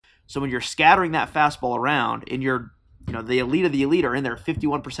So when you're scattering that fastball around and you're, the elite of the elite are in there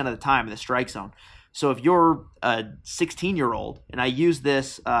 51% of the time in the strike zone. So if you're a 16-year-old, and I use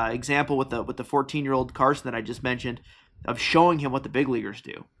this example with the 14-year-old Carson that I just mentioned, of showing him what the big leaguers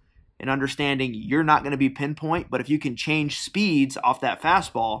do and understanding you're not going to be pinpoint, but if you can change speeds off that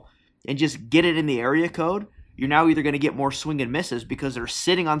fastball and just get it in the area code, you're now either going to get more swing and misses because they're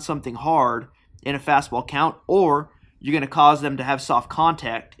sitting on something hard in a fastball count, or you're going to cause them to have soft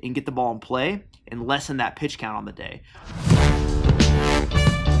contact and get the ball in play and lessen that pitch count on the day.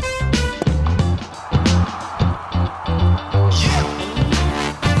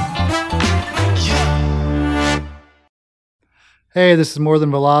 Hey, this is More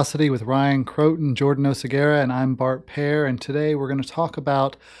Than Velocity with Ryan Croton, Jordan Oseguera, and I'm Bart Pear, and today we're going to talk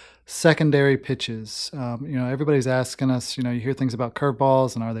about secondary pitches. Everybody's asking us, you hear things about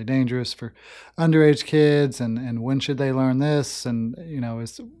curveballs and are they dangerous for underage kids and when should they learn this? And,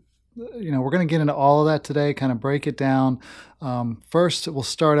 we're going to get into all of that today, kind of break it down. First,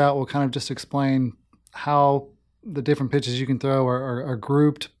 we'll kind of just explain how the different pitches you can throw are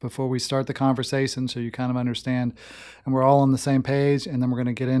grouped before we start the conversation, so you kind of understand and we're all on the same page. And then we're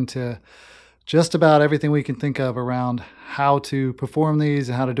going to get into just about everything we can think of around how to perform these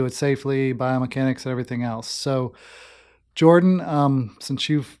and how to do it safely, biomechanics, and everything else. So, Jordan, since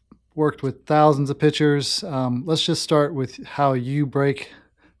you've worked with thousands of pitchers, let's just start with how you break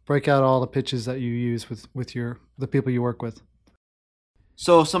out all the pitches that you use with the people you work with.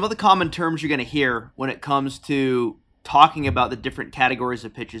 So some of the common terms you're going to hear when it comes to talking about the different categories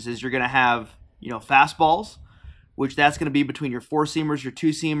of pitches is you're going to have, fastballs, which that's going to be between your four-seamers, your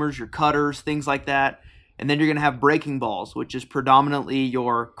two-seamers, your cutters, things like that. And then you're going to have breaking balls, which is predominantly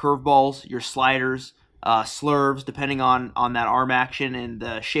your curveballs, your sliders, slurves, depending on that arm action and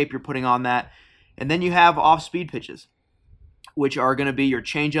the shape you're putting on that. And then you have off-speed pitches, which are going to be your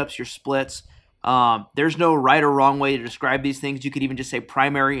changeups, your splits. There's no right or wrong way to describe these things. You could even just say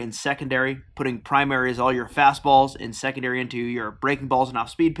primary and secondary, putting primary as all your fastballs and secondary into your breaking balls and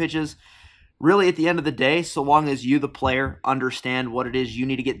off-speed pitches. Really, at the end of the day, so long as you, the player, understand what it is you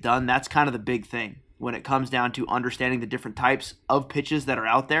need to get done, that's kind of the big thing when it comes down to understanding the different types of pitches that are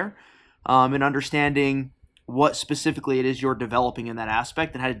out there, and understanding what specifically it is you're developing in that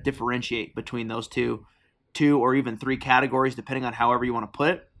aspect and how to differentiate between those two or even three categories, depending on however you want to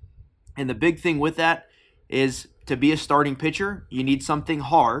put it. And the big thing with that is to be a starting pitcher, you need something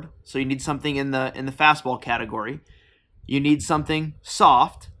hard. So you need something in the fastball category. You need something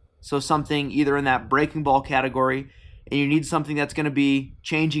soft, so something either in that breaking ball category, and you need something that's going to be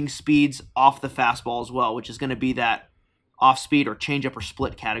changing speeds off the fastball as well, which is going to be that off-speed or changeup or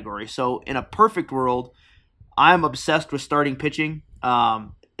split category. So in a perfect world, I'm obsessed with starting pitching.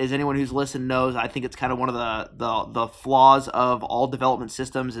 As anyone who's listened knows, I think it's kind of one of the flaws of all development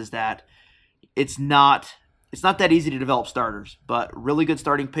systems is that it's not that easy to develop starters, but really good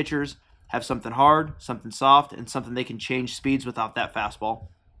starting pitchers have something hard, something soft, and something they can change speeds without that fastball.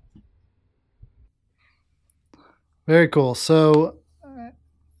 Very cool. So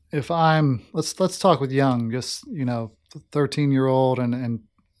let's talk with Young, just 13-year-old and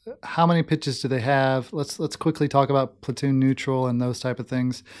how many pitches do they have? Let's quickly talk about platoon neutral and those type of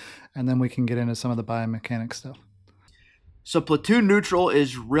things, and then we can get into some of the biomechanics stuff. So platoon neutral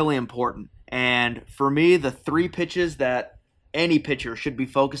is really important. And for me, the three pitches that any pitcher should be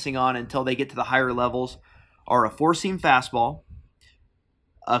focusing on until they get to the higher levels are a four-seam fastball,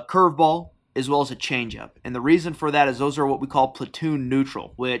 a curveball, as well as a changeup. And the reason for that is those are what we call platoon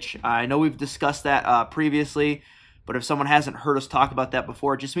neutral, which I know we've discussed that previously. But if someone hasn't heard us talk about that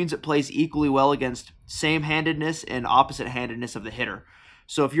before, it just means it plays equally well against same-handedness and opposite-handedness of the hitter.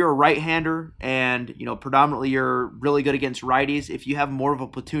 So if you're a right-hander and, predominantly you're really good against righties, if you have more of a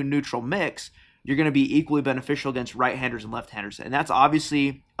platoon neutral mix, you're going to be equally beneficial against right-handers and left-handers. And that's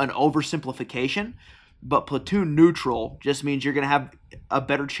obviously an oversimplification, but platoon neutral just means you're going to have a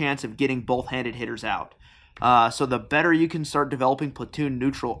better chance of getting both-handed hitters out. So the better you can start developing platoon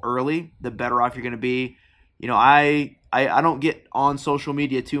neutral early, the better off you're going to be. I don't get on social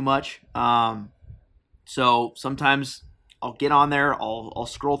media too much, so sometimes I'll get on there, I'll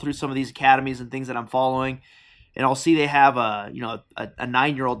scroll through some of these academies and things that I'm following, and I'll see they have a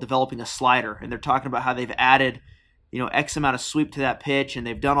 9-year-old developing a slider, and they're talking about how they've added X amount of sweep to that pitch, and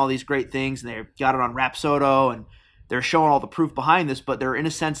they've done all these great things, and they've got it on Rapsodo, and they're showing all the proof behind this, but they're in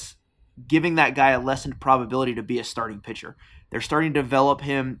a sense giving that guy a lessened probability to be a starting pitcher. They're starting to develop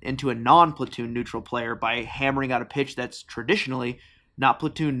him into a non-platoon neutral player by hammering out a pitch that's traditionally not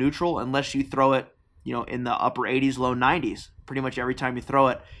platoon neutral unless you throw it, in the upper 80s, low 90s, pretty much every time you throw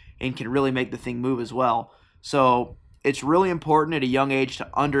it, and can really make the thing move as well. So it's really important at a young age to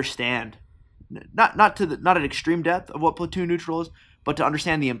understand, not an extreme depth of what platoon neutral is, but to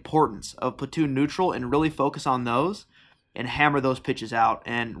understand the importance of platoon neutral and really focus on those and hammer those pitches out.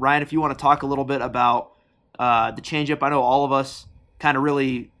 And Ryan, if you want to talk a little bit about the changeup, I know all of us kind of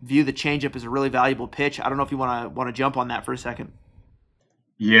really view the changeup as a really valuable pitch. I don't know if you want to jump on that for a second.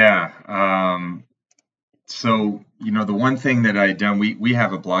 Yeah. So, the one thing that I done, we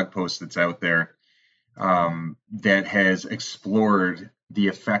have a blog post that's out there that has explored the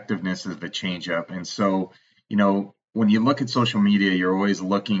effectiveness of the changeup. And so, when you look at social media, you're always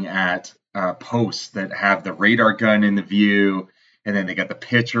looking at posts that have the radar gun in the view, and then they got the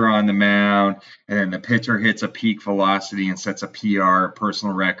pitcher on the mound, and then the pitcher hits a peak velocity and sets a PR,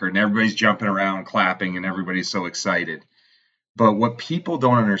 personal record, and everybody's jumping around, clapping, and everybody's so excited. But what people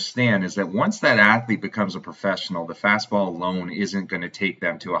don't understand is that once that athlete becomes a professional, the fastball alone isn't going to take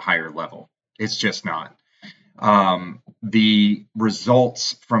them to a higher level. It's just not. The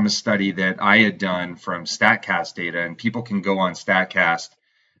results from a study that I had done from StatCast data, and people can go on StatCast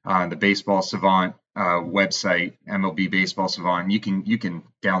on the Baseball Savant website, MLB Baseball Savant. You can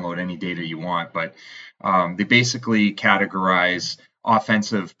download any data you want, but they basically categorize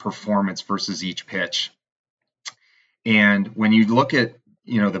offensive performance versus each pitch. And when you look at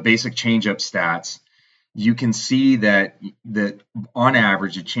the basic changeup stats, you can see that on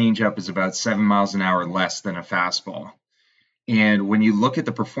average a changeup is about 7 miles an hour less than a fastball. And when you look at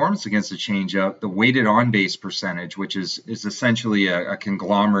the performance against a changeup, the weighted on base percentage, which is essentially a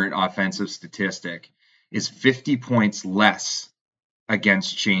conglomerate offensive statistic, is 50 points less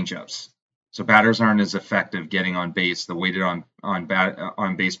against changeups. So batters aren't as effective getting on base, the weighted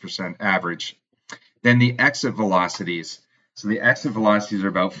on base percent average. Then the exit velocities. So the exit velocities are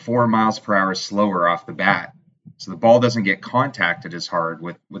about 4 miles per hour slower off the bat. So the ball doesn't get contacted as hard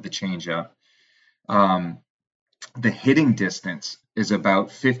with the changeup. The hitting distance is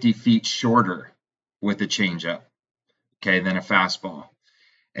about 50 feet shorter with the changeup, than a fastball.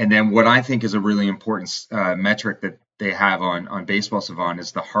 And then what I think is a really important metric that they have on Baseball Savant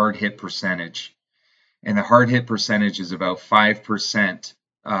is the hard hit percentage. And the hard hit percentage is about 5%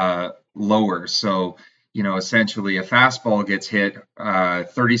 lower. So, essentially a fastball gets hit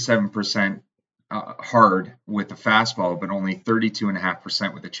 37% hard with the fastball, but only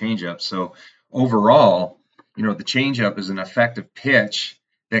 32.5% with the changeup. So overall, the changeup is an effective pitch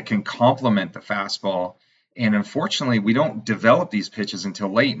that can complement the fastball. And unfortunately, we don't develop these pitches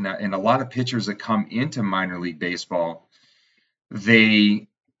until late. And a lot of pitchers that come into minor league baseball, it's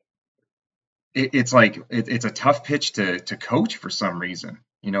a tough pitch to coach for some reason.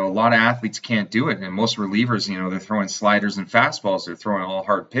 A lot of athletes can't do it, and most relievers, they're throwing sliders and fastballs, they're throwing all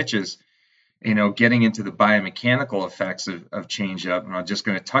hard pitches. Getting into the biomechanical effects of changeup, and I'm just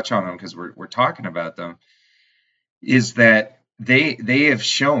going to touch on them because we're talking about them, is that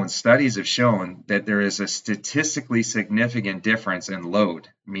studies have shown that there is a statistically significant difference in load,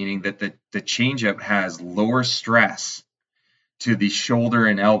 meaning that the changeup has lower stress to the shoulder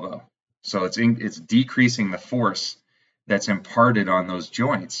and elbow. So it's decreasing the force that's imparted on those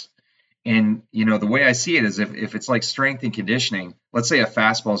joints. And, the way I see it is if it's like strength and conditioning, let's say a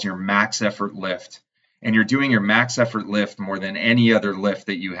fastball is your max effort lift, and you're doing your max effort lift more than any other lift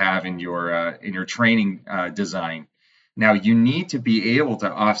that you have in your training design. Now, you need to be able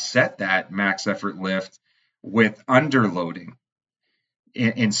to offset that max effort lift with underloading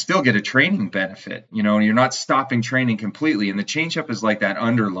and still get a training benefit. You're not stopping training completely. And the changeup is like that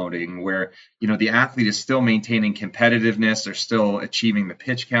underloading where, the athlete is still maintaining competitiveness. They're still achieving the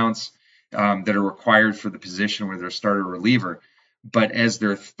pitch counts that are required for the position where they're starter reliever. But as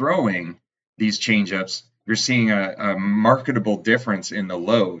they're throwing these changeups, you're seeing a marketable difference in the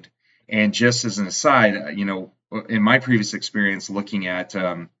load. And just as an aside, in my previous experience looking at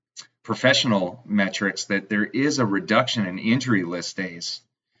professional metrics, that there is a reduction in injury list days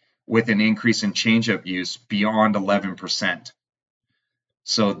with an increase in changeup use beyond 11%.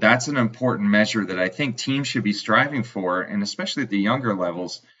 So that's an important measure that I think teams should be striving for, and especially at the younger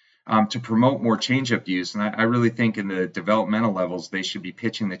levels, to promote more changeup use. And I really think in the developmental levels, they should be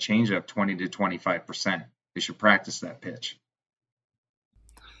pitching the changeup 20 to 25%. They should practice that pitch.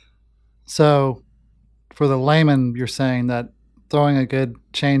 So for the layman, you're saying that throwing a good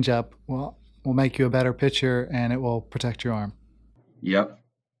changeup will make you a better pitcher and it will protect your arm. Yep.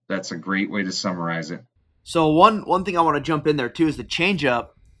 That's a great way to summarize it. So one thing I want to jump in there too is the changeup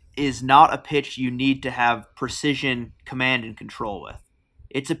is not a pitch you need to have precision, command, and control with.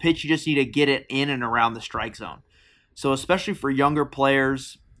 It's a pitch you just need to get it in and around the strike zone. So especially for younger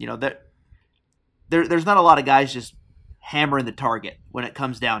players, that there's not a lot of guys just hammering the target when it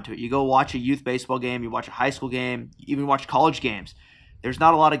comes down to it. You go watch a youth baseball game, you watch a high school game, you even watch college games. There's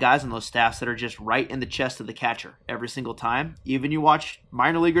not a lot of guys on those staffs that are just right in the chest of the catcher every single time. Even you watch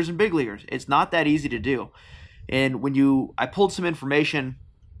minor leaguers and big leaguers. It's not that easy to do. And I pulled some information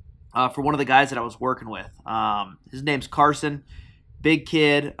for one of the guys that I was working with. His name's Carson, big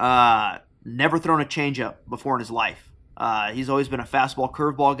kid, never thrown a changeup before in his life. He's always been a fastball,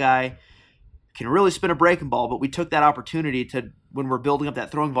 curveball guy, can really spin a breaking ball, but we took that opportunity to, when we're building up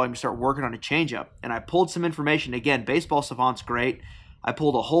that throwing volume, to start working on a changeup. And I pulled some information. Again, Baseball Savant's great. I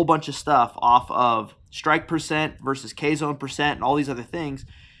pulled a whole bunch of stuff off of strike percent versus K-zone percent and all these other things.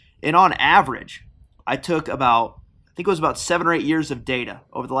 And on average, I took I think it was about 7 or 8 years of data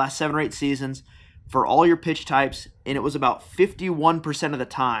over the last 7 or 8 seasons for all your pitch types, and it was about 51% of the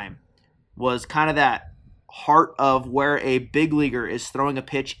time was kind of that heart of where a big leaguer is throwing a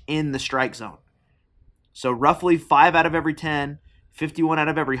pitch in the strike zone. So roughly 5 out of every 10, 51 out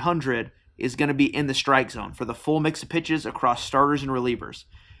of every 100 is going to be in the strike zone for the full mix of pitches across starters and relievers.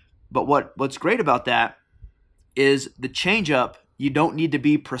 But what's great about that is the changeup, you don't need to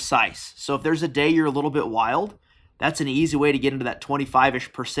be precise. So if there's a day you're a little bit wild, that's an easy way to get into that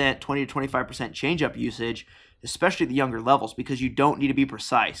 25-ish%, 20 to 25% changeup usage, especially at the younger levels, because you don't need to be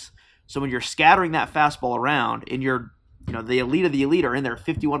precise. So when you're scattering that fastball around, and the elite of the elite are in there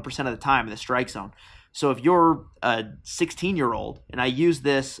 51% of the time in the strike zone. So if you're a 16-year-old, and I use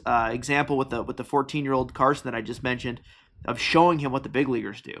this example with the 14-year-old Carson that I just mentioned, of showing him what the big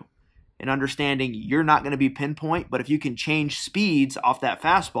leaguers do, and understanding you're not going to be pinpoint, but if you can change speeds off that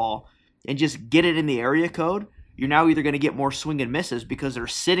fastball and just get it in the area code, you're now either going to get more swing and misses because they're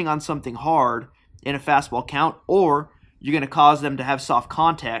sitting on something hard in a fastball count, or you're going to cause them to have soft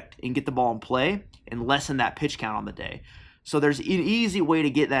contact and get the ball in play and lessen that pitch count on the day. So there's an easy way to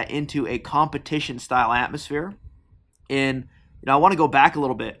get that into a competition-style atmosphere. And I want to go back a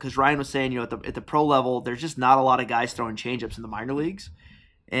little bit because Ryan was saying, at the pro level, there's just not a lot of guys throwing changeups in the minor leagues.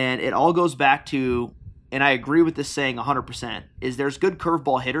 And it all goes back to, and I agree with this saying 100%, is there's good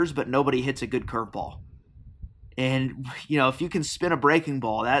curveball hitters, but nobody hits a good curveball. And, if you can spin a breaking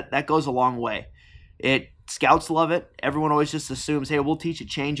ball, that goes a long way. Scouts love it. Everyone always just assumes, hey, we'll teach a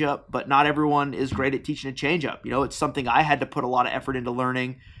changeup, but not everyone is great at teaching a changeup. It's something I had to put a lot of effort into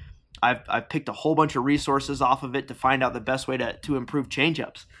learning. I've picked a whole bunch of resources off of it to find out the best way to improve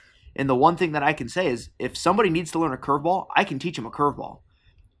changeups. And the one thing that I can say is, if somebody needs to learn a curveball, I can teach them a curveball.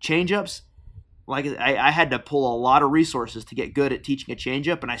 Changeups, like I had to pull a lot of resources to get good at teaching a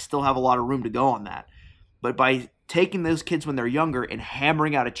changeup, and I still have a lot of room to go on that. But by taking those kids when they're younger and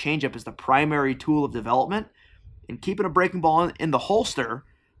hammering out a changeup as the primary tool of development and keeping a breaking ball in the holster,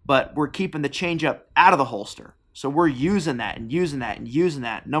 but we're keeping the changeup out of the holster. So we're using that and using that and using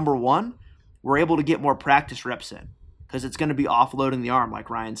that. Number one, we're able to get more practice reps in because it's going to be offloading the arm, like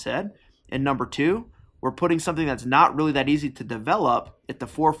Ryan said. And number two, we're putting something that's not really that easy to develop at the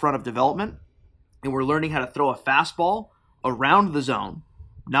forefront of development, and we're learning how to throw a fastball around the zone,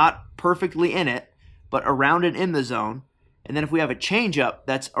 not perfectly in it, but around and in the zone. And then if we have a changeup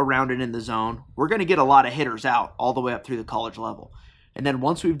that's around and in the zone, we're going to get a lot of hitters out all the way up through the college level. And then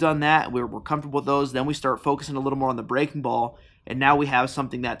once we've done that, we're comfortable with those, then we start focusing a little more on the breaking ball. And now we have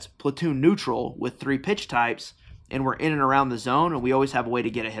something that's platoon neutral with 3 pitch types, and we're in and around the zone, and we always have a way to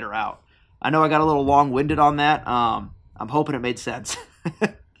get a hitter out. I know I got a little long-winded on that. I'm hoping it made sense.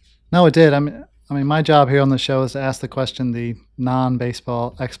 No, it did. I mean, my job here on the show is to ask the question the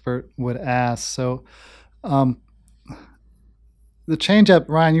non-baseball expert would ask. So the changeup,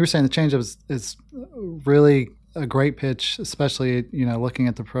 Ryan, you were saying the changeup is really a great pitch, especially, looking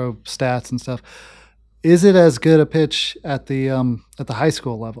at the pro stats and stuff. Is it as good a pitch at the high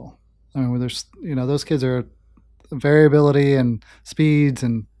school level? I mean, where there's, those kids are variability and speeds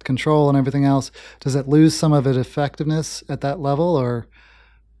and control and everything else. Does it lose some of its effectiveness at that level, or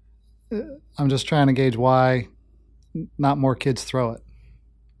I'm just trying to gauge why not more kids throw it?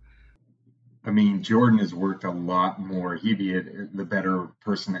 I mean, Jordan has worked a lot more. He'd be the better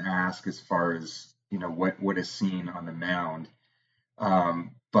person to ask as far as, what is seen on the mound.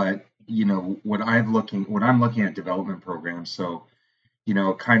 But, when I'm looking at development programs, so,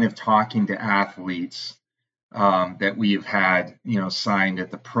 kind of talking to athletes that we have had, signed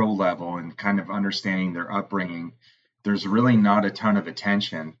at the pro level and kind of understanding their upbringing, there's really not a ton of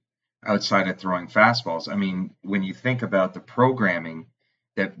attention outside of throwing fastballs. I mean, when you think about the programming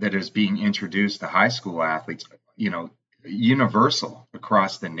that is being introduced to high school athletes, universal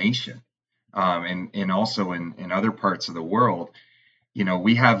across the nation, and also in other parts of the world,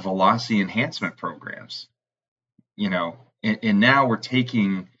 we have velocity enhancement programs, and now we're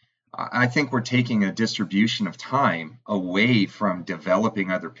taking I think we're taking a distribution of time away from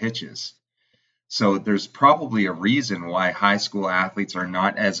developing other pitches. So there's probably a reason why high school athletes are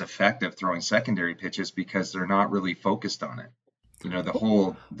not as effective throwing secondary pitches, because they're not really focused on it. It's the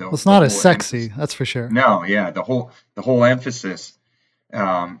not as whole sexy, emphasis. that's for sure. No, yeah, the whole emphasis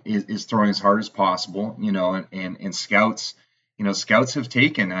is throwing as hard as possible. And scouts, scouts have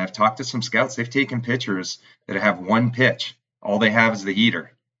taken. I've talked to some scouts. They've taken pitchers that have one pitch. All they have is the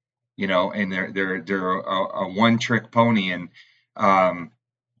heater. And they're a one trick pony, and um,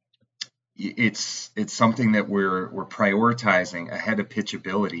 it's something that we're prioritizing ahead of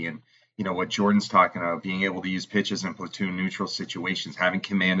pitchability. And what Jordan's talking about, being able to use pitches in platoon neutral situations, having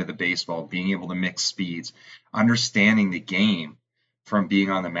command of the baseball, being able to mix speeds, understanding the game from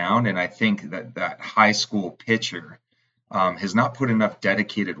being on the mound. And I think that high school pitcher has not put enough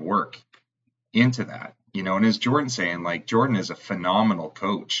dedicated work into that. And as Jordan's saying, like, Jordan is a phenomenal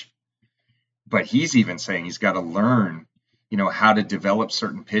coach, but he's even saying he's got to learn how to develop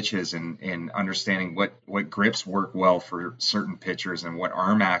certain pitches, and understanding what grips work well for certain pitchers and what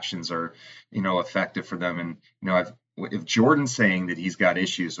arm actions are, effective for them. And, if Jordan's saying that he's got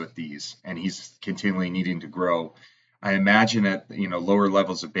issues with these and he's continually needing to grow, I imagine at, lower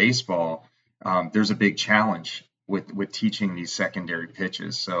levels of baseball, there's a big challenge with teaching these secondary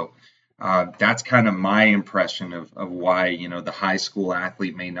pitches. So that's kind of my impression of why, the high school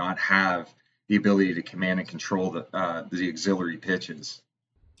athlete may not have the ability to command and control the auxiliary pitches.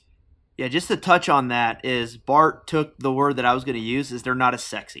 Yeah, just to touch on that, is Bart took the word that I was going to use, is they're not as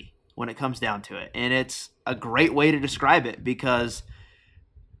sexy when it comes down to it. And it's a great way to describe it, because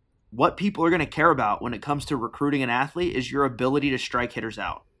what people are going to care about when it comes to recruiting an athlete is your ability to strike hitters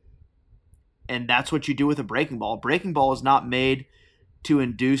out. And that's what you do with a breaking ball. A breaking ball is not made to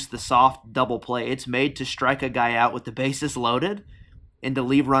induce the soft double play. It's made to strike a guy out with the bases loaded and to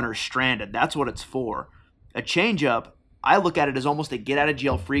leave runners stranded. That's what it's for. A changeup, I look at it as almost a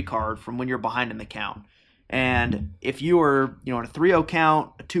get-out-of-jail-free card from when you're behind in the count. And if you were, in a 3-0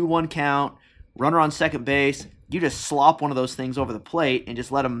 count, a 2-1 count, runner on second base, you just slop one of those things over the plate and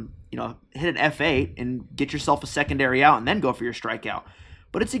just let them, hit an F8 and get yourself a secondary out and then go for your strikeout.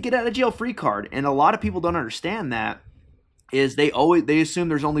 But it's a get-out-of-jail-free card, and a lot of people don't understand that. Is they assume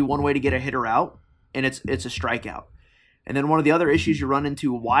there's only one way to get a hitter out, and it's a strikeout. And then one of the other issues you run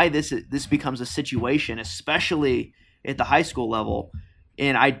into, why this becomes a situation, especially at the high school level,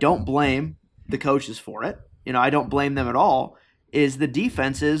 and I don't blame the coaches for it, I don't blame them at all, is the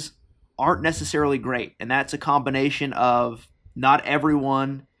defenses aren't necessarily great. And that's a combination of not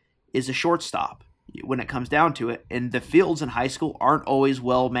everyone is a shortstop when it comes down to it. And the fields in high school aren't always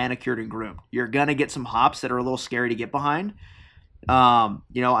well manicured and groomed. You're going to get some hops that are a little scary to get behind. And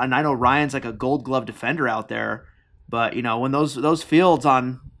I know Ryan's like a gold glove defender out there, but when those fields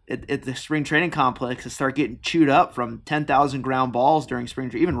at the spring training complex start getting chewed up from 10,000 ground balls during spring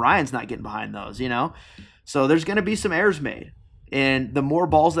training, even Ryan's not getting behind those, So there's going to be some errors made. And the more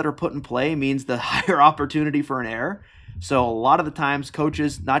balls that are put in play means the higher opportunity for an error. So a lot of the times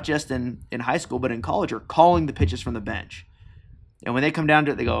coaches, not just in high school but in college, are calling the pitches from the bench. And when they come down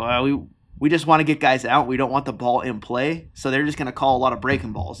to it, they go, we just want to get guys out. We don't want the ball in play. So they're just going to call a lot of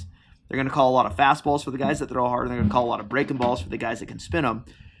breaking balls. They're going to call a lot of fastballs for the guys that throw hard, and they're going to call a lot of breaking balls for the guys that can spin them.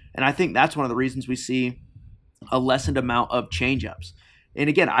 And I think that's one of the reasons we see a lessened amount of changeups. And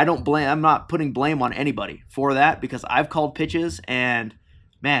again, I'm not putting blame on anybody for that, because I've called pitches, and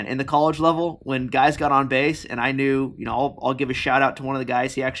man, in the college level, when guys got on base, and I knew, I'll give a shout out to one of the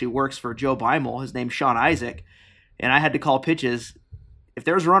guys. He actually works for Joe Beimel. His name's Sean Isaac. And I had to call pitches. If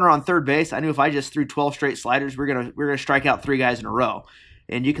there was a runner on third base, I knew if I just threw 12 straight sliders, we're gonna strike out 3 guys in a row.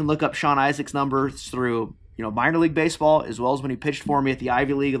 And you can look up Sean Isaac's numbers through, minor league baseball, as well as when he pitched for me at the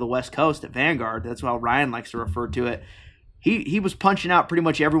Ivy League of the West Coast at Vanguard. That's how Ryan likes to refer to it. He was punching out pretty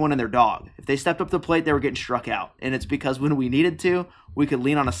much everyone and their dog. If they stepped up to the plate, they were getting struck out. And it's because when we needed to, we could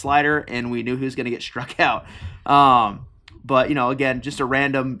lean on a slider and we knew who was going to get struck out. But, again, just a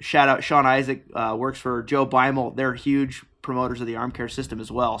random shout out. Sean Isaac works for Joe Beimel. They're huge promoters of the arm care system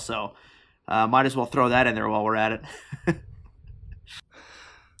as well. So might as well throw that in there while we're at it.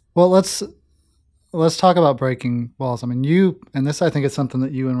 Well, let's talk about breaking balls. I mean, I think it's something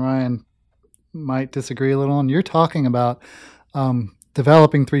that you and Ryan might disagree a little on. You're talking about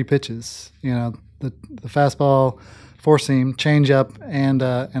developing 3 pitches, the fastball, four seam, changeup, and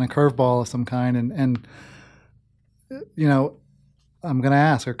a curveball of some kind. And I'm going to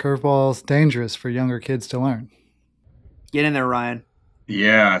ask, are curveballs dangerous for younger kids to learn? Get in there, Ryan.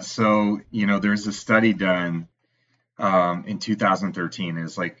 Yeah. So, there's a study done in 2013.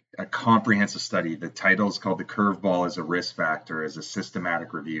 It's like a comprehensive study. The title is called "The Curveball as a Risk Factor" as a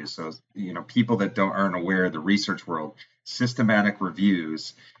systematic review. So, people that aren't aware of the research world, systematic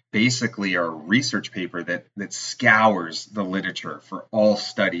reviews basically are a research paper that scours the literature for all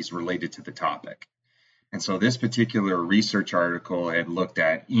studies related to the topic. And so this particular research article had looked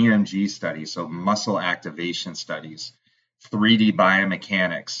at EMG studies, so muscle activation studies, 3D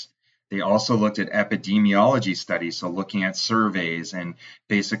biomechanics. They also looked at epidemiology studies, so looking at surveys and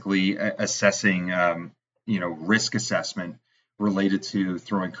basically assessing, risk assessment related to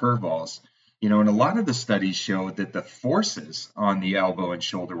throwing curveballs. And a lot of the studies showed that the forces on the elbow and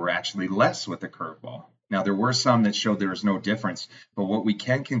shoulder were actually less with the curveball. Now, there were some that showed there was no difference, but what we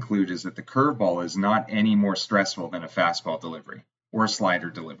can conclude is that the curveball is not any more stressful than a fastball delivery or a slider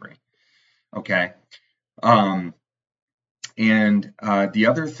delivery. Okay. The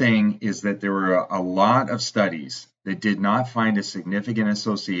other thing is that there were a lot of studies that did not find a significant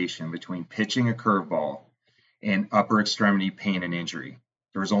association between pitching a curveball and upper extremity pain and injury.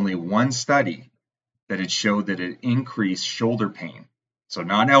 There was only one study that had showed that it increased shoulder pain, so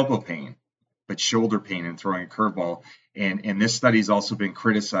not elbow pain, but shoulder pain in throwing a curveball. And this study has also been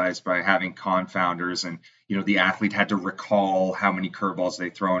criticized by having confounders, and the athlete had to recall how many curveballs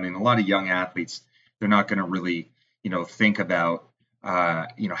they've thrown. And a lot of young athletes, they're not going to really think about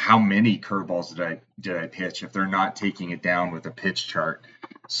how many curveballs did I pitch if they're not taking it down with a pitch chart.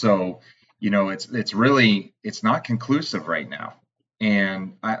 So it's not conclusive right now.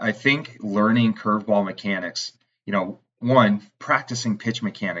 And I think learning curveball mechanics, one, practicing pitch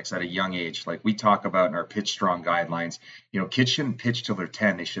mechanics at a young age, like we talk about in our Pitch Strong guidelines. Kids shouldn't pitch till they're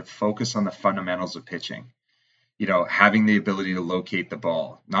 10. They should focus on the fundamentals of pitching. Having the ability to locate the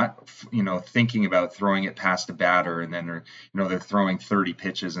ball, not, thinking about throwing it past a batter and then they're throwing 30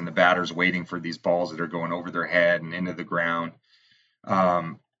 pitches and the batter's waiting for these balls that are going over their head and into the ground.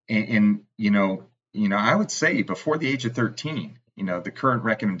 I would say before the age of 13, the current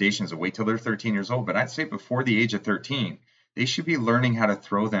recommendation is to wait till they're 13 years old, but I'd say before the age of 13, they should be learning how to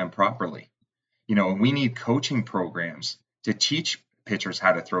throw them properly. We need coaching programs to teach pitchers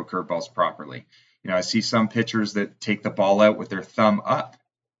how to throw curveballs properly. I see some pitchers that take the ball out with their thumb up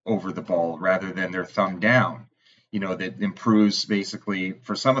over the ball rather than their thumb down. That improves basically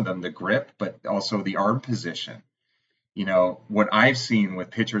for some of them the grip, but also the arm position. What I've seen with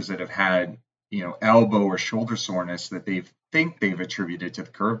pitchers that have had, elbow or shoulder soreness that they've attributed to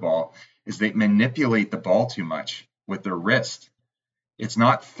the curveball is they manipulate the ball too much with their wrist. It's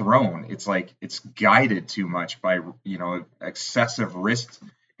not thrown. It's like it's guided too much by, excessive wrist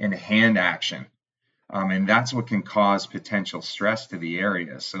and hand action. And that's what can cause potential stress to the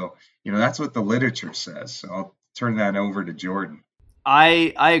area. So, that's what the literature says. So I'll turn that over to Jordan.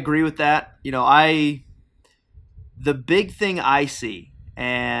 I agree with that. The big thing I see,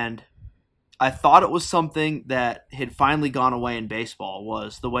 and I thought it was something that had finally gone away in baseball,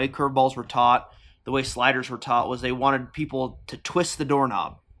 was the way curveballs were taught, the way sliders were taught, was they wanted people to twist the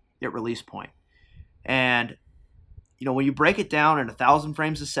doorknob at release point. And, when you break it down in 1,000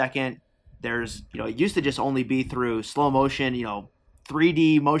 frames a second, there's, it used to just only be through slow motion,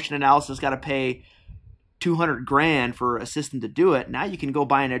 3D motion analysis, got to pay $200,000 for a system to do it. Now you can go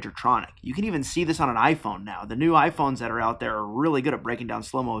buy an Edgertronic. You can even see this on an iPhone now. The new iPhones that are out there are really good at breaking down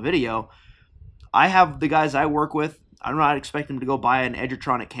slow-mo video. I have the guys I work with, I'm not expecting them to go buy an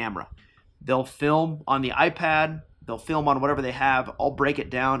Edgertronic camera. They'll film on the iPad, they'll film on whatever they have. I'll break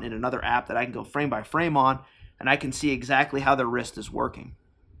it down in another app that I can go frame by frame on, and I can see exactly how their wrist is working.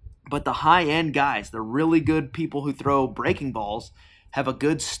 But the high-end guys, the really good people who throw breaking balls, have a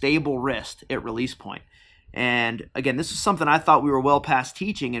good stable wrist at release point. And again, this is something I thought we were well past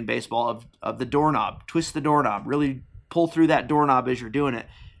teaching in baseball of the doorknob. Twist the doorknob, really pull through that doorknob as you're doing it.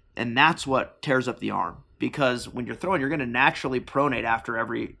 And that's what tears up the arm. Because when you're throwing, you're going to naturally pronate after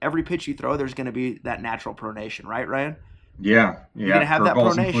every pitch you throw. There's going to be that natural pronation, right, Ryan? Yeah. You're going to have that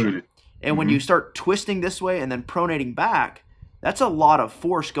pronation. Included. And when you start twisting this way and then pronating back, that's a lot of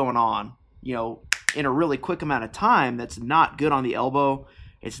force going on, in a really quick amount of time. That's not good on the elbow.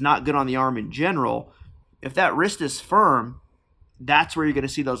 It's not good on the arm in general. If that wrist is firm, that's where you're going to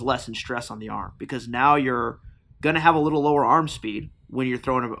see those lessened stress on the arm, because now you're going to have a little lower arm speed when you're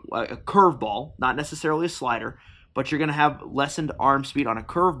throwing a curveball, not necessarily a slider, but you're going to have lessened arm speed on a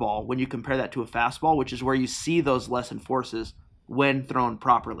curveball when you compare that to a fastball, which is where you see those lessened forces when thrown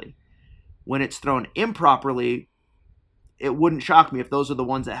properly. When it's thrown improperly, it wouldn't shock me if those are the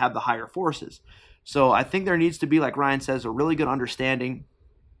ones that have the higher forces. So I think there needs to be, like Ryan says, a really good understanding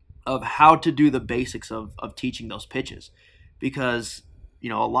of how to do the basics of teaching those pitches, because a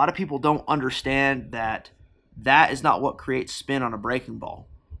lot of people don't understand that that is not what creates spin on a breaking ball.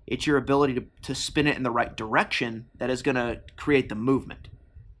 It's your ability to spin it in the right direction that is going to create the movement.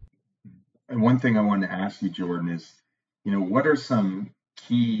 And one thing I wanted to ask you, Jordan, is, what are some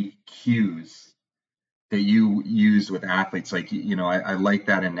key cues that you use with athletes? Like, I like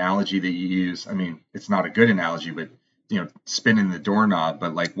that analogy that you use. I mean, it's not a good analogy, but, spinning the doorknob.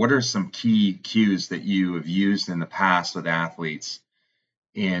 But like, what are some key cues that you have used in the past with athletes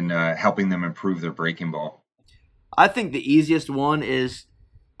in helping them improve their breaking ball? I think the easiest one is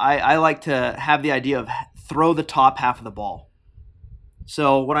I like to have the idea of throw the top half of the ball.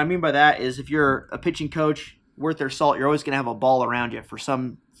 So what I mean by that is if you're a pitching coach worth their salt, you're always going to have a ball around you for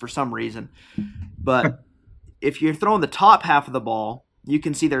some reason. But if you're throwing the top half of the ball, you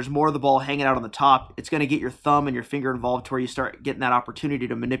can see there's more of the ball hanging out on the top. It's going to get your thumb and your finger involved to where you start getting that opportunity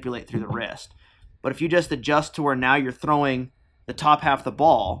to manipulate through the wrist. But if you just adjust to where now you're throwing the top half of the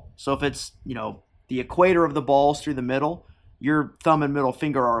ball, so if it's, the equator of the ball's through the middle, your thumb and middle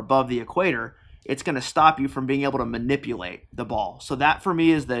finger are above the equator, it's going to stop you from being able to manipulate the ball. So that for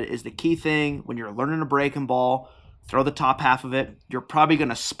me is the key thing when you're learning to breaking ball. Throw the top half of it. You're probably going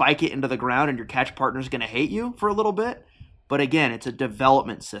to spike it into the ground and your catch partner is going to hate you for a little bit. But again, it's a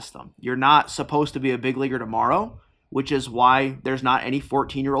development system. You're not supposed to be a big leaguer tomorrow, which is why there's not any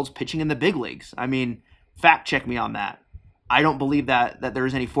 14-year-olds pitching in the big leagues. I mean, fact check me on that. I don't believe that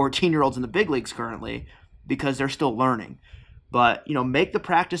there's any 14-year-olds in the big leagues currently because they're still learning. But, make the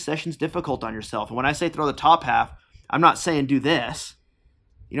practice sessions difficult on yourself. And when I say throw the top half, I'm not saying do this.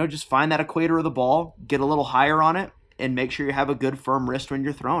 Just find that equator of the ball, get a little higher on it, and make sure you have a good firm wrist when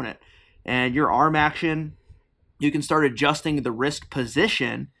you're throwing it. And your arm action, you can start adjusting the wrist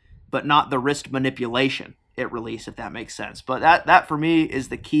position, but not the wrist manipulation at release, if that makes sense. But that for me is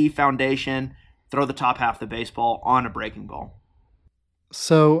the key foundation. Throw the top half of the baseball on a breaking ball.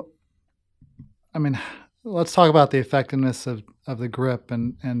 So, I mean, let's talk about the effectiveness of the grip,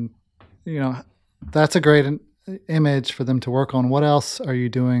 and that's a great image for them to work on. What else are you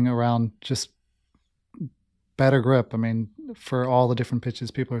doing around just better grip? I mean, for all the different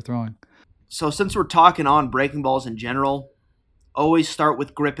pitches people are throwing. So since we're talking on breaking balls in general, always start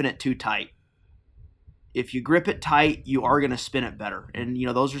with gripping it too tight. If you grip it tight, you are going to spin it better. And,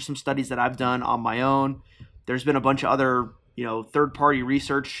 those are some studies that I've done on my own. There's been a bunch of other, third-party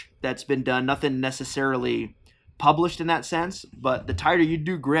research that's been done. Nothing necessarily published in that sense, but the tighter you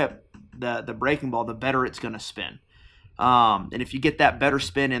do grip the breaking ball, the better it's going to spin. And if you get that better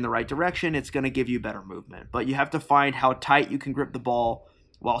spin in the right direction, it's going to give you better movement. But you have to find how tight you can grip the ball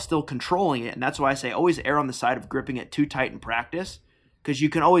while still controlling it. And that's why I say always err on the side of gripping it too tight in practice, because you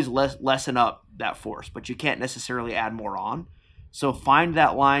can always lessen up that force, but you can't necessarily add more on. So find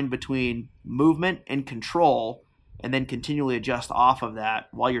that line between movement and control, and then continually adjust off of that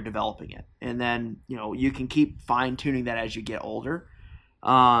while you're developing it. And then, you can keep fine-tuning that as you get older.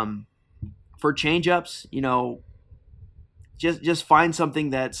 For change-ups, just find something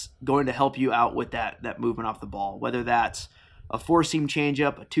that's going to help you out with that movement off the ball, whether that's a four-seam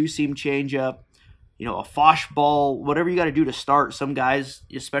changeup, a two-seam changeup, a Fosh ball, whatever you got to do to start. Some guys,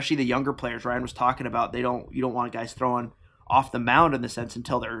 especially the younger players Ryan was talking about, you don't want guys throwing off the mound in the sense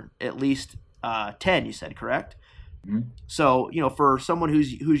until they're at least 10, you said, correct? Mm-hmm. So, for someone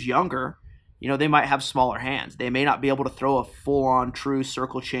who's younger, they might have smaller hands. They may not be able to throw a full-on true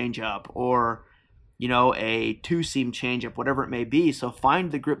circle changeup or, a two-seam changeup, whatever it may be. So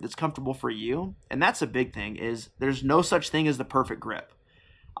find the grip that's comfortable for you. And that's a big thing is there's no such thing as the perfect grip.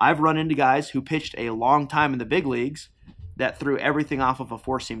 I've run into guys who pitched a long time in the big leagues that threw everything off of a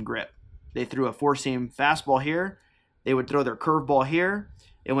four-seam grip. They threw a four-seam fastball here. They would throw their curveball here.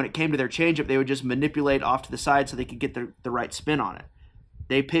 And when it came to their changeup, they would just manipulate off to the side so they could get the right spin on it.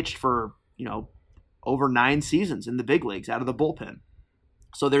 They pitched for, over 9 seasons in the big leagues out of the bullpen.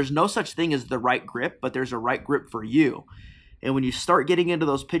 So there's no such thing as the right grip, but there's a right grip for you. And when you start getting into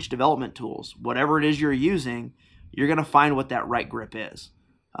those pitch development tools, whatever it is you're using, you're going to find what that right grip is.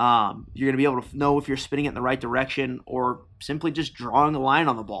 You're going to be able to know if you're spinning it in the right direction or simply just drawing a line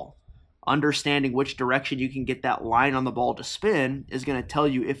on the ball. Understanding which direction you can get that line on the ball to spin is going to tell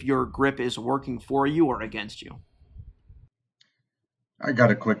you if your grip is working for you or against you. I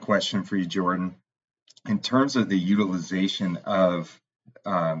got a quick question for you, Jordan. In terms of the utilization of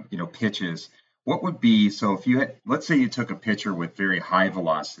pitches, what would be, so if you had, let's say you took a pitcher with very high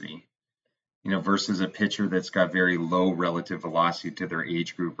velocity, versus a pitcher that's got very low relative velocity to their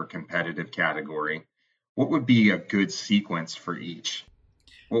age group or competitive category, what would be a good sequence for each?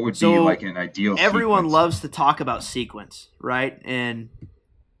 What would be like an ideal everyone sequence? Loves to talk about sequence, right? And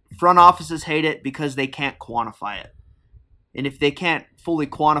front offices hate it because they can't quantify it. And if they can't fully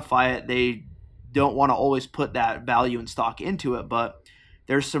quantify it, they don't want to always put that value and stock into it, but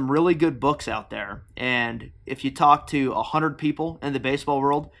there's some really good books out there. And if you talk to 100 people in the baseball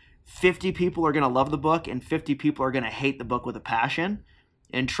world, 50 people are going to love the book and 50 people are going to hate the book with a passion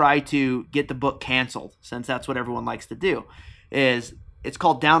and try to get the book canceled, since that's what everyone likes to do. It's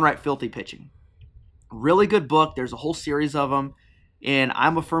called Downright Filthy Pitching. Really good book. There's a whole series of them, and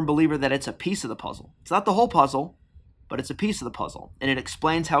I'm a firm believer that it's a piece of the puzzle. It's not the whole puzzle, but it's a piece of the puzzle. And it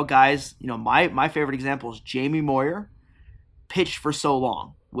explains how guys, my favorite example is Jamie Moyer pitched for so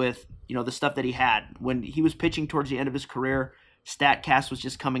long with, the stuff that he had. When he was pitching towards the end of his career, StatCast was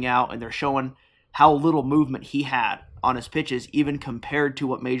just coming out, and they're showing how little movement he had on his pitches, even compared to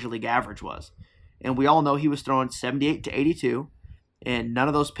what Major League average was. And we all know he was throwing 78 to 82, and none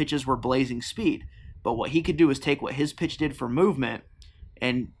of those pitches were blazing speed. But what he could do is take what his pitch did for movement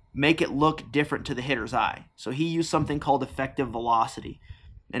and make it look different to the hitter's eye. So he used something called effective velocity.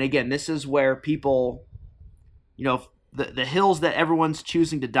 And again, this is where people, the hills that everyone's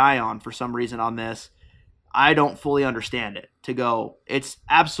choosing to die on for some reason on this, I don't fully understand it. To go, it's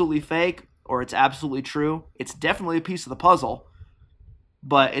absolutely fake or it's absolutely true. It's definitely a piece of the puzzle,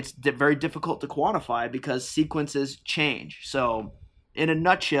 but it's very difficult to quantify because sequences change. So in a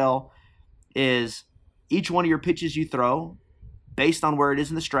nutshell is each one of your pitches you throw, based on where it is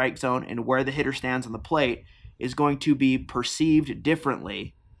in the strike zone and where the hitter stands on the plate, is going to be perceived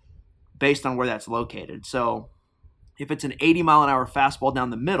differently based on where that's located. So if it's an 80-mile-an-hour fastball down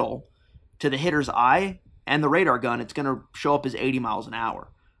the middle, to the hitter's eye and the radar gun, it's going to show up as 80 miles an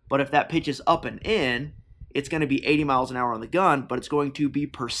hour. But if that pitch is up and in, it's going to be 80 miles an hour on the gun, but it's going to be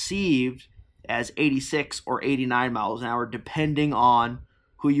perceived as 86 or 89 miles an hour, depending on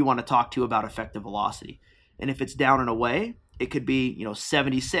who you want to talk to about effective velocity. And if it's down and away, it could be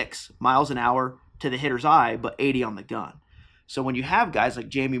 76 miles an hour to the hitter's eye, but 80 on the gun. So when you have guys like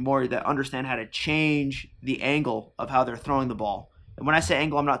Jamie Moyer that understand how to change the angle of how they're throwing the ball, and when I say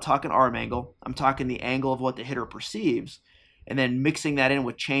angle, I'm not talking arm angle, I'm talking the angle of what the hitter perceives, and then mixing that in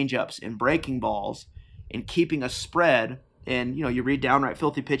with changeups and breaking balls and keeping a spread. And you read Downright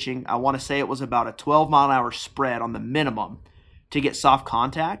Filthy Pitching, I want to say it was about a 12-mile-an-hour spread on the minimum to get soft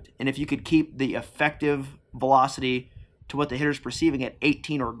contact. And if you could keep the effective velocity to what the hitter's perceiving at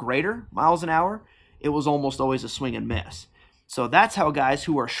 18 or greater miles an hour, it was almost always a swing and miss. So that's how guys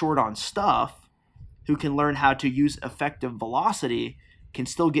who are short on stuff, who can learn how to use effective velocity, can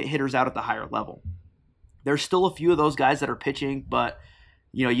still get hitters out at the higher level. There's still a few of those guys that are pitching, but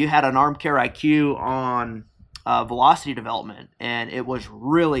you had an Armcare IQ on velocity development, and it was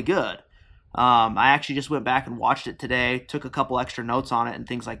really good. I actually just went back and watched it today, took a couple extra notes on it and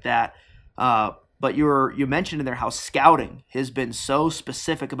things like that. But you mentioned in there how scouting has been so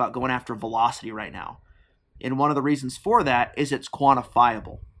specific about going after velocity right now. And one of the reasons for that is it's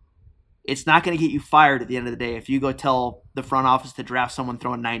quantifiable. It's not going to get you fired at the end of the day if you go tell the front office to draft someone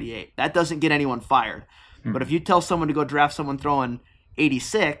throwing 98. That doesn't get anyone fired. But if you tell someone to go draft someone throwing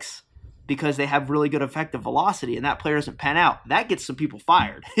 86 because they have really good effective velocity and that player doesn't pan out, that gets some people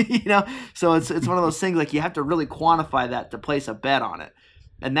fired. So it's one of those things, like, you have to really quantify that to place a bet on it.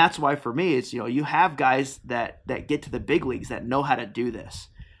 And that's why for me it's you have guys that get to the big leagues that know how to do this.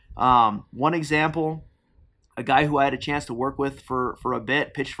 One example, a guy who I had a chance to work with for a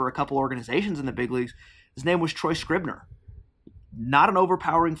bit, pitched for a couple organizations in the big leagues. His name was Troy Scribner. Not an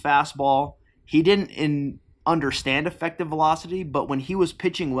overpowering fastball. He didn't understand effective velocity, but when he was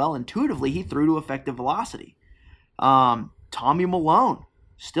pitching well intuitively, he threw to effective velocity. Tommy Malone,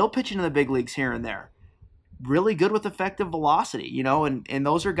 still pitching in the big leagues here and there. Really good with effective velocity, and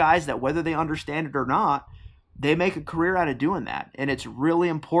those are guys that, whether they understand it or not, they make a career out of doing that. And it's really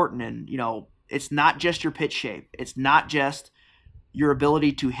important. And, it's not just your pitch shape. It's not just your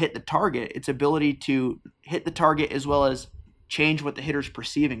ability to hit the target. It's ability to hit the target as well as change what the hitter's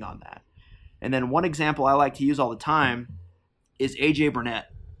perceiving on that. And then one example I like to use all the time is AJ Burnett.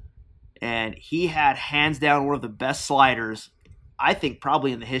 And he had hands down one of the best sliders, I think,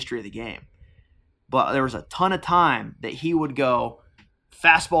 probably in the history of the game. But there was a ton of time that he would go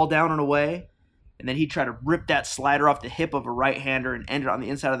fastball down and away, and then he'd try to rip that slider off the hip of a right-hander and end it on the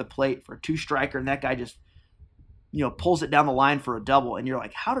inside of the plate for a two-striker, and that guy just, pulls it down the line for a double. And you're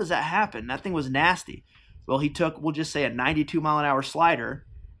like, how does that happen? That thing was nasty. Well, he took, we'll just say, a 92-mile-an-hour slider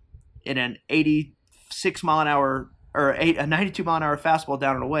in an 86-mile-an-hour or a 92-mile-an-hour fastball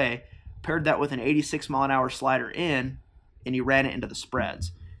down and away, paired that with an 86-mile-an-hour slider in, and he ran it into the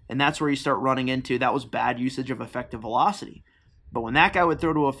spreads. And that's where you start running into, that was bad usage of effective velocity. But when that guy would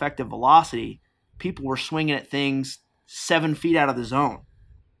throw to effective velocity, people were swinging at things 7 feet out of the zone.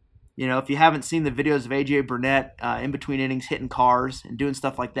 If you haven't seen the videos of A.J. Burnett in between innings hitting cars and doing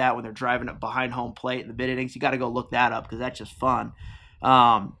stuff like that when they're driving it behind home plate in the mid innings, you got to go look that up because that's just fun.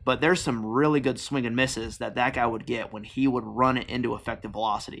 But there's some really good swing and misses that guy would get when he would run it into effective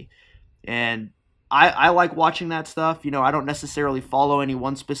velocity. And I like watching that stuff. I don't necessarily follow any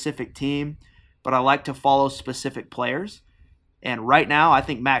one specific team, but I like to follow specific players. And right now, I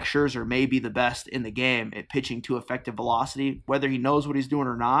think Max Scherzer may be the best in the game at pitching to effective velocity. Whether he knows what he's doing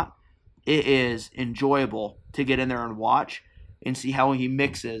or not, it is enjoyable to get in there and watch and see how he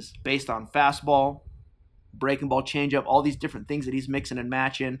mixes based on fastball, breaking ball, changeup, all these different things that he's mixing and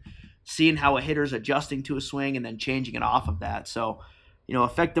matching, seeing how a hitter's adjusting to a swing and then changing it off of that. So,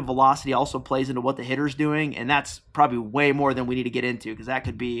 effective velocity also plays into what the hitter's doing, and that's probably way more than we need to get into because that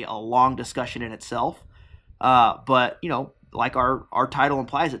could be a long discussion in itself. But, like our title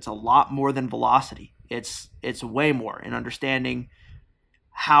implies, it's a lot more than velocity. It's way more in understanding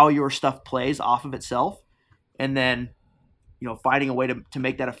how your stuff plays off of itself, and then finding a way to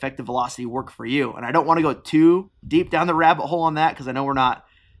make that effective velocity work for you. And I don't want to go too deep down the rabbit hole on that because I know we're not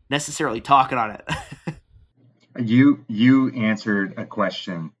necessarily talking on it. You answered a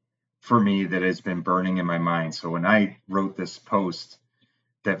question for me that has been burning in my mind. So when I wrote this post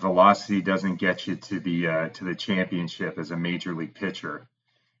that velocity doesn't get you to the championship as a major league pitcher,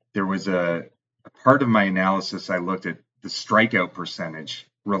 there was a part of my analysis. I looked at the strikeout percentage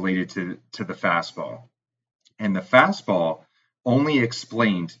related to the fastball, and the fastball only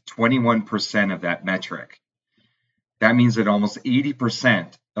explained 21% of that metric. That means that almost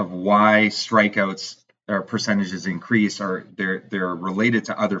 80% of why strikeouts or percentages increase they're related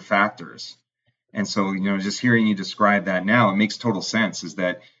to other factors. And so, just hearing you describe that now, it makes total sense. Is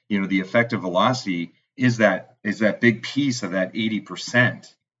that the effective velocity is that big piece of that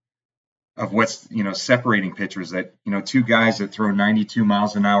 80% of what's separating pitchers. That two guys that throw 92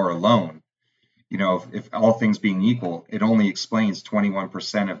 miles an hour alone, if all things being equal, it only explains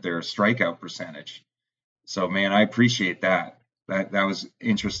 21% of their strikeout percentage. So, man, I appreciate that. That was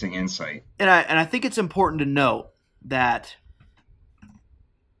interesting insight. And I think it's important to note that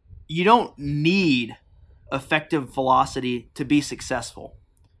you don't need effective velocity to be successful.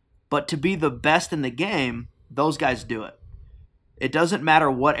 But to be the best in the game, those guys do it. It doesn't matter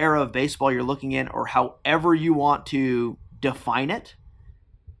what era of baseball you're looking in or however you want to define it.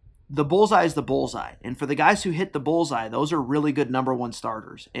 The bullseye is the bullseye. And for the guys who hit the bullseye, those are really good number one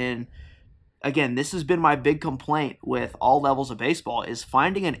starters. And again, this has been my big complaint with all levels of baseball is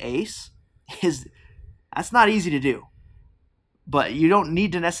finding an ace that's not easy to do. But you don't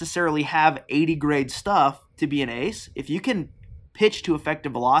need to necessarily have 80 grade stuff to be an ace. If you can pitch to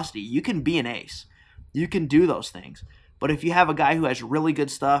effective velocity, you can be an ace. You can do those things. But if you have a guy who has really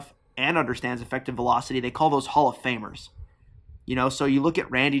good stuff and understands effective velocity, they call those Hall of Famers. So you look at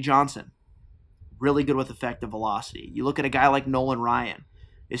Randy Johnson, really good with effective velocity. You look at a guy like Nolan Ryan.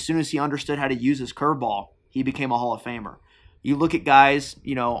 As soon as he understood how to use his curveball, he became a Hall of Famer. You look at guys,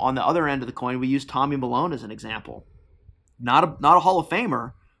 on the other end of the coin, we use Tommy Milone as an example. Not a Hall of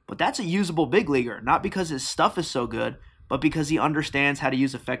Famer, but that's a usable big leaguer, not because his stuff is so good, but because he understands how to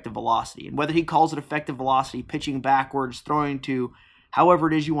use effective velocity. And whether he calls it effective velocity, pitching backwards, throwing to however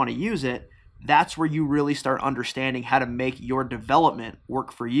it is you want to use it, that's where you really start understanding how to make your development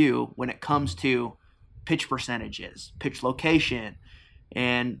work for you when it comes to pitch percentages, pitch location.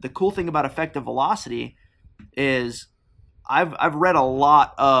 And the cool thing about effective velocity is I've read a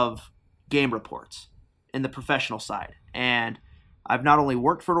lot of game reports in the professional side. And I've not only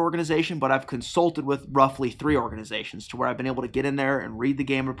worked for an organization, but I've consulted with roughly 3 organizations to where I've been able to get in there and read the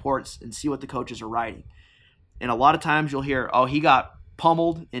game reports and see what the coaches are writing. And a lot of times you'll hear, he got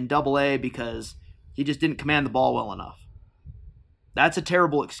pummeled in AA because he just didn't command the ball well enough. That's a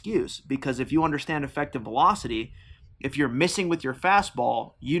terrible excuse because if you understand effective velocity, if you're missing with your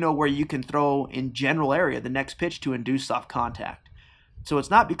fastball, you know where you can throw in general area the next pitch to induce soft contact. So it's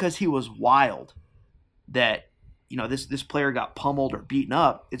not because he was wild that this player got pummeled or beaten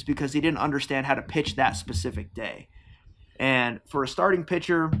up. It's because he didn't understand how to pitch that specific day. And for a starting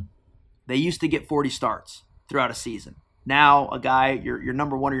pitcher, they used to get 40 starts throughout a season. Now a guy, your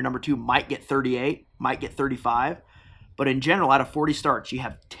number 1 or your number 2 might get 38, might get 35. But in general, out of 40 starts, you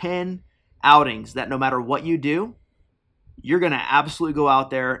have 10 outings that no matter what you do, you're going to absolutely go out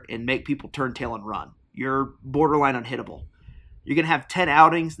there and make people turn tail and run. You're borderline unhittable. You're going to have 10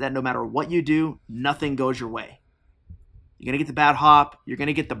 outings that no matter what you do, nothing goes your way. You're going to get the bad hop. You're going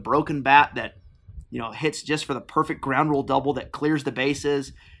to get the broken bat that hits just for the perfect ground rule double that clears the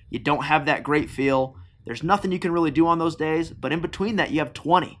bases. You don't have that great feel. There's nothing you can really do on those days. But in between that, you have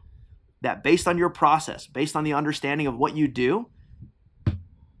 20 that based on your process, based on the understanding of what you do,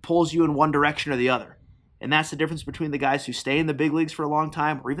 pulls you in one direction or the other. And that's the difference between the guys who stay in the big leagues for a long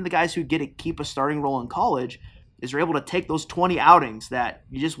time, or even the guys who get to keep a starting role in college, is you're able to take those 20 outings that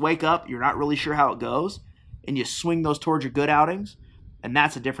you just wake up, you're not really sure how it goes, and you swing those towards your good outings, and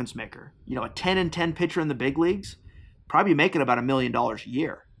that's a difference maker. You know, a 10-10 pitcher in the big leagues, probably making about $1 million a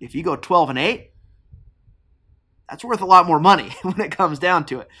year. If you go 12-8, that's worth a lot more money when it comes down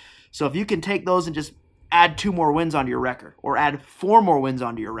to it. So if you can take those and just add 2 more wins onto your record, or add 4 more wins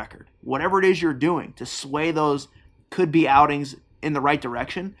onto your record, whatever it is you're doing to sway those could-be outings in the right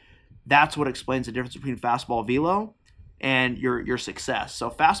direction, that's what explains the difference between fastball velo and your success. So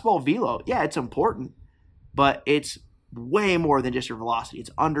fastball velo, yeah, it's important, but it's way more than just your velocity. It's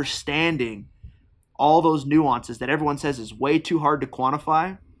understanding all those nuances that everyone says is way too hard to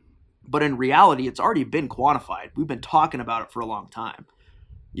quantify, but in reality, it's already been quantified. We've been talking about it for a long time.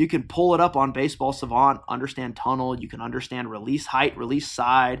 You can pull it up on Baseball Savant, understand tunnel. You can understand release height, release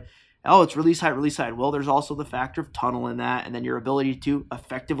side. Oh, it's release height, release side. Well, there's also the factor of tunnel in that, and then your ability to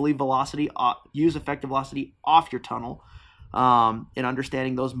use effective velocity off your tunnel, and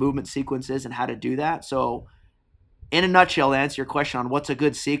understanding those movement sequences and how to do that. So in a nutshell, to answer your question on what's a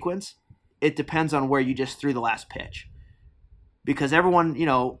good sequence, it depends on where you just threw the last pitch. Because everyone,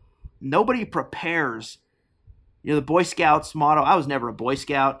 nobody prepares. The Boy Scouts motto, I was never a Boy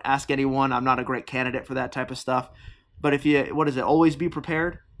Scout. Ask anyone. I'm not a great candidate for that type of stuff. But what is it? Always be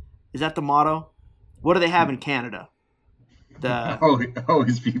prepared? Is that the motto? What do they have in Canada?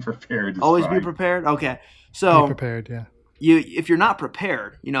 Always be prepared. Always be prepared? Okay. So be prepared, yeah. If you're not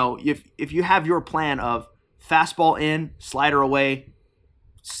prepared, if you have your plan of fastball in, slider away,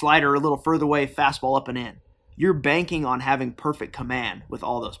 slider a little further away, fastball up and in, you're banking on having perfect command with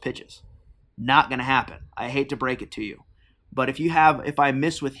all those pitches. Not going to happen. I hate to break it to you. But if I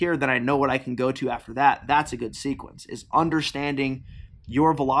miss with here, then I know what I can go to after that. That's a good sequence, is understanding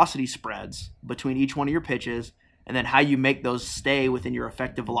your velocity spreads between each one of your pitches, and then how you make those stay within your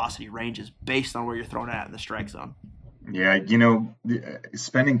effective velocity ranges based on where you're throwing it at in the strike zone. Yeah,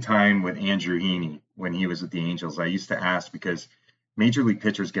 spending time with Andrew Heaney when he was with the Angels, I used to ask, because major league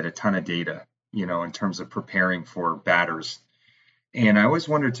pitchers get a ton of data, in terms of preparing for batters. And I always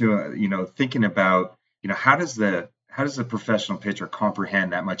wondered too, thinking about, how does the professional pitcher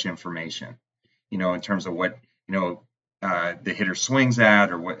comprehend that much information, in terms of what, the hitter swings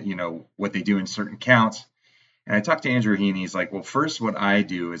at, or what they do in certain counts. And I talked to Andrew Heaney. He's like, well, first, what I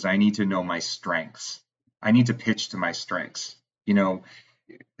do is I need to know my strengths. I need to pitch to my strengths.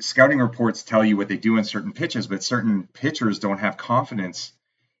 Scouting reports tell you what they do in certain pitches, but certain pitchers don't have confidence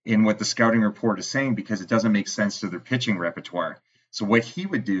in what the scouting report is saying because it doesn't make sense to their pitching repertoire. So what he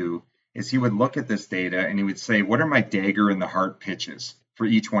would do is he would look at this data and he would say, what are my dagger in the heart pitches for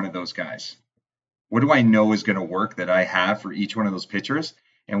each one of those guys? What do I know is going to work that I have for each one of those pitchers?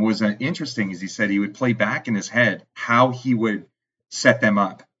 And what was interesting is he said he would play back in his head how he would set them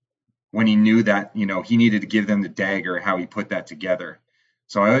up when he knew that, he needed to give them the dagger, how he put that together.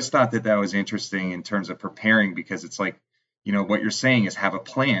 So I always thought that was interesting in terms of preparing, because it's like, what you're saying is have a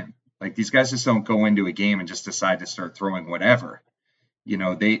plan. Like, these guys just don't go into a game and just decide to start throwing whatever.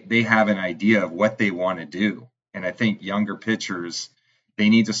 They have an idea of what they want to do. And I think younger pitchers, they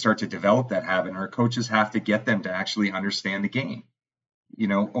need to start to develop that habit. And our coaches have to get them to actually understand the game,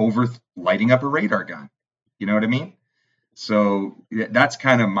 over lighting up a radar gun. You know what I mean? So that's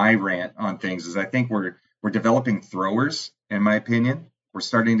kind of my rant on things, is I think we're developing throwers, in my opinion. We're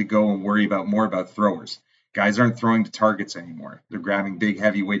starting to go and worry more about throwers. Guys aren't throwing to targets anymore. They're grabbing big,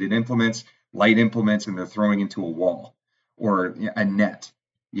 heavy weighted implements, light implements, and they're throwing into a wall or a net,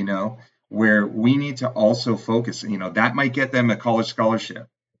 where we need to also focus. That might get them a college scholarship.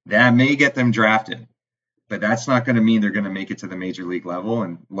 That may get them drafted, but that's not going to mean they're going to make it to the major league level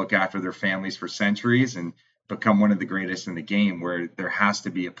and look after their families for centuries and become one of the greatest in the game, where there has to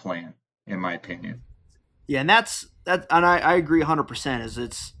be a plan, in my opinion. Yeah, and and I agree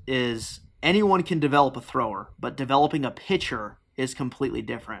 100%. Is anyone can develop a thrower, but developing a pitcher is completely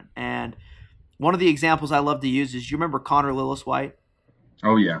different. And one of the examples I love to use is, you remember Connor Lillis-White?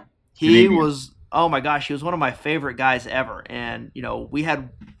 Oh yeah, he was. Oh my gosh, he was one of my favorite guys ever. And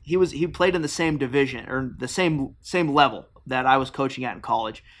he played in the same division, or the same level that I was coaching at in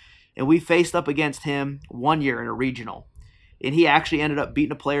college. And we faced up against him one year in a regional. And he actually ended up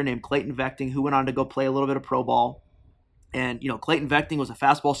beating a player named Clayton Vecting, who went on to go play a little bit of pro ball. And, Clayton Vecting was a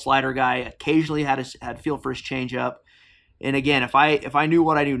fastball slider guy, occasionally had feel for his changeup. And again, if I knew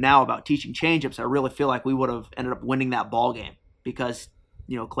what I do now about teaching changeups, I really feel like we would have ended up winning that ball game, because,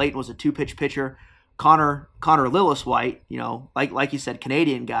 Clayton was a 2-pitch pitcher. Connor Lillis-White, like you said,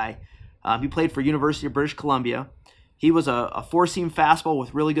 Canadian guy. He played for University of British Columbia. He was a four-seam fastball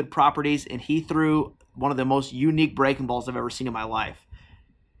with really good properties, and he threw one of the most unique breaking balls I've ever seen in my life.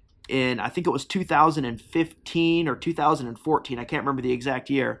 In, I think it was 2015 or 2014, I can't remember the exact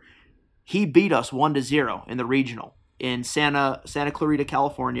year, he beat us 1-0 in the regional in Santa Clarita,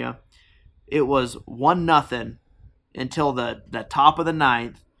 California. It was 1-0 until the top of the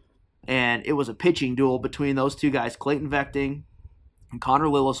ninth, and it was a pitching duel between those two guys, Clayton Vecting and Connor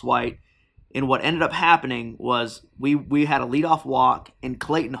Lillis-White. And what ended up happening was we had a leadoff walk, and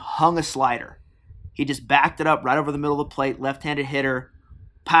Clayton hung a slider. He just backed it up right over the middle of the plate, left-handed hitter,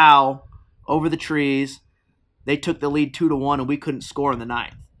 pow, over the trees. They took the lead 2-1, and we couldn't score in the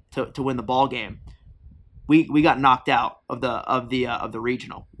ninth to win the ball game. We got knocked out of the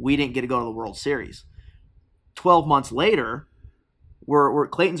regional. We didn't get to go to the World Series. 12 months later, we're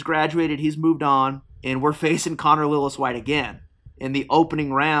Clayton's graduated, he's moved on, and we're facing Connor Lillis-White again in the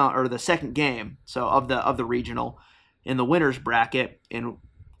opening round, or the second game, so of the regional in the winners bracket. And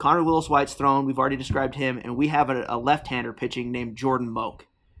Connor Lillis-White's thrown, we've already described him, and we have a left-hander pitching named Jordan Moak.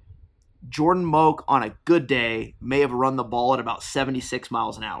 Jordan Moak, on a good day, may have run the ball at about 76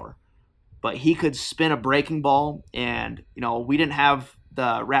 miles an hour, but he could spin a breaking ball. And we didn't have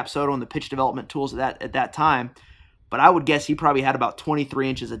the Rapsodo and the pitch development tools at that time, but I would guess he probably had about 23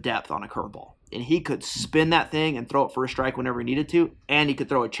 inches of depth on a curveball, and he could spin that thing and throw it for a strike whenever he needed to, and he could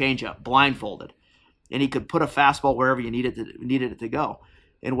throw a changeup blindfolded, and he could put a fastball wherever you needed it to go.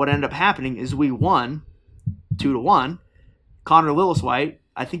 And what ended up happening is we won 2-1. Connor Lillis-White,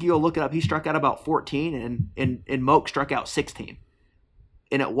 I think you go look it up, he struck out about 14, and Moak struck out 16.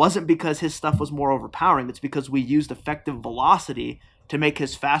 And it wasn't because his stuff was more overpowering. It's because we used effective velocity to make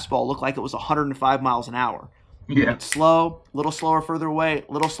his fastball look like it was 105 miles an hour. Yeah. Slow, a little slower further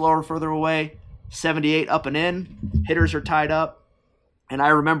away, 78 up and in. Hitters are tied up. And I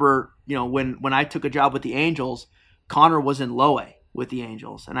remember, when I took a job with the Angels, Connor was in low A with the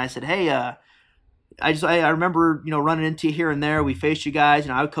Angels. And I said, hey, I remember, running into you here and there. We faced you guys,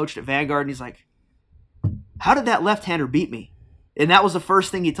 and I coached at Vanguard. And he's like, how did that left-hander beat me? And that was the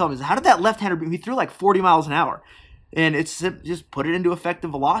first thing he told me, is how did that left-hander beat me? He threw like 40 miles an hour. And it's just put it into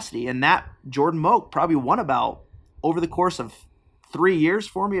effective velocity. And that Jordan Moak probably won about, over the course of 3 years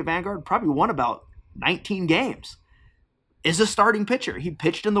for me at Vanguard, probably won about 19 games. Is a starting pitcher. He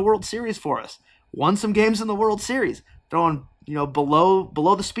pitched in the World Series for us. Won some games in the World Series, throwing, below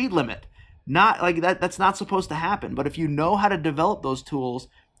the speed limit. Not like that. That's not supposed to happen. But if you know how to develop those tools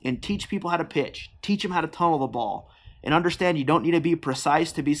and teach people how to pitch, teach them how to tunnel the ball, and understand you don't need to be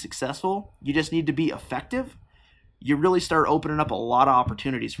precise to be successful. You just need to be effective. You really start opening up a lot of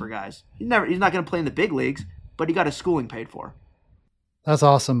opportunities for guys. He's not going to play in the big leagues, but he got his schooling paid for. That's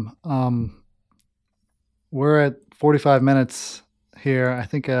awesome. We're at 45 minutes here. I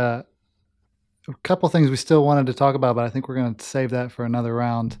think a couple things we still wanted to talk about, but I think we're going to save that for another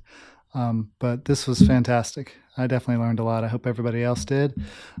round. But this was fantastic. I definitely learned a lot. I hope everybody else did.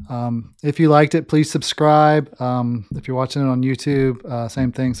 If you liked it, please subscribe. If you're watching it on YouTube,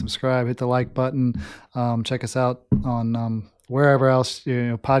 same thing, subscribe, hit the like button. Check us out on wherever else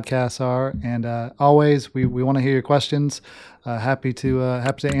podcasts are. And always, we want to hear your questions. Happy to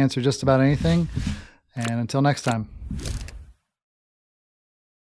answer just about anything. And until next time.